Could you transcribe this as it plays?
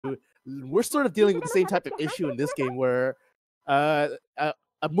we're sort of dealing with the same type of issue in this game where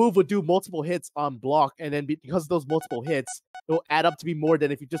a move would do multiple hits on block, and then because of those multiple hits, it'll add up to be more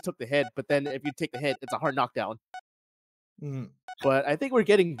than if you just took the hit. But then if you take the hit, it's a hard knockdown. But I think we're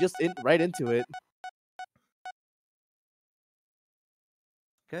getting just right into it.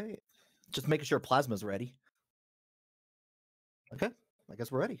 Okay, just making sure Plasma's ready. Okay, I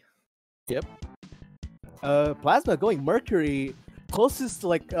guess we're ready. Yep. Plasma going Mercury, closest to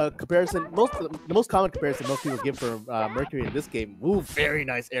like comparison. The most common comparison most people give for Mercury in this game. Ooh, very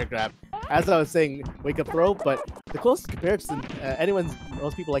nice air grab. As I was saying, wake up throw, but the closest comparison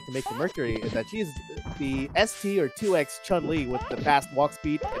most people like to make for Mercury is that she's the ST or 2X Chun-Li with the fast walk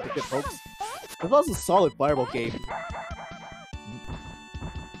speed and the good pokes. As well as a solid fireball game.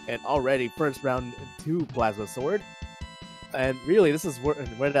 And already first round to Plasma Sword. And really, this is where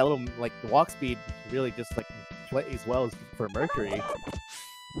that little like the walk speed really just like plays well for Mercury.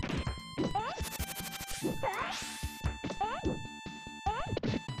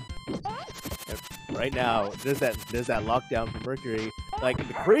 And right now, there's that lockdown for Mercury. Like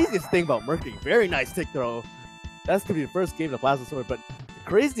the craziest thing about Mercury, very nice tick throw. That's gonna be the first game of the Plasma Sword, but the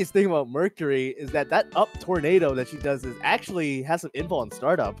craziest thing about Mercury is that up tornado that she does actually has some invul on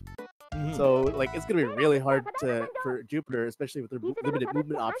startup. So, like, it's gonna be really hard for Jupiter, especially with their limited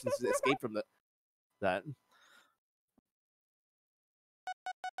movement options, to escape from that.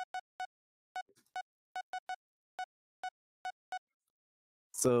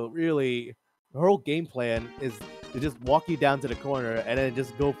 So, really, the whole game plan is to just walk you down to the corner and then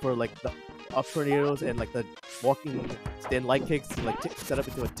just go for like the up tornadoes and like the walking stand light kicks to like set up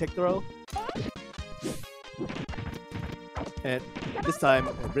into a tick throw. And this time,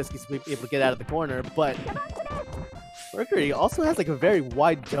 RiskySweep able to get out of the corner, but Mercury also has like a very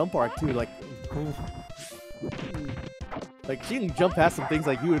wide jump arc too. Like she can jump past some things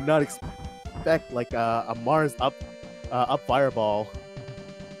like you would not expect, like a Mars up fireball.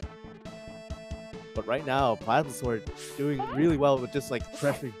 But right now, Plasma Sword doing really well with just like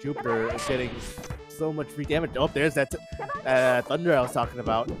pressuring Jupiter and getting so much free damage. Oh, there's that Thunder I was talking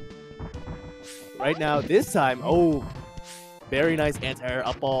about. Right now, this time, very nice anti-air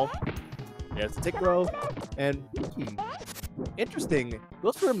up ball. There's the tick throw. And interesting.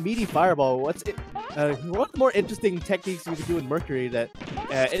 Goes for a meaty fireball. What's more interesting techniques you can do in Mercury that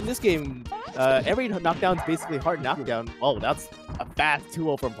in this game, every knockdown is basically hard knockdown. Oh, that's a fast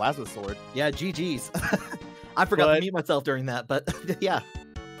 2-0 from Plasma Sword. Yeah, GG's. I forgot to mute myself during that, but yeah.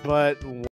 But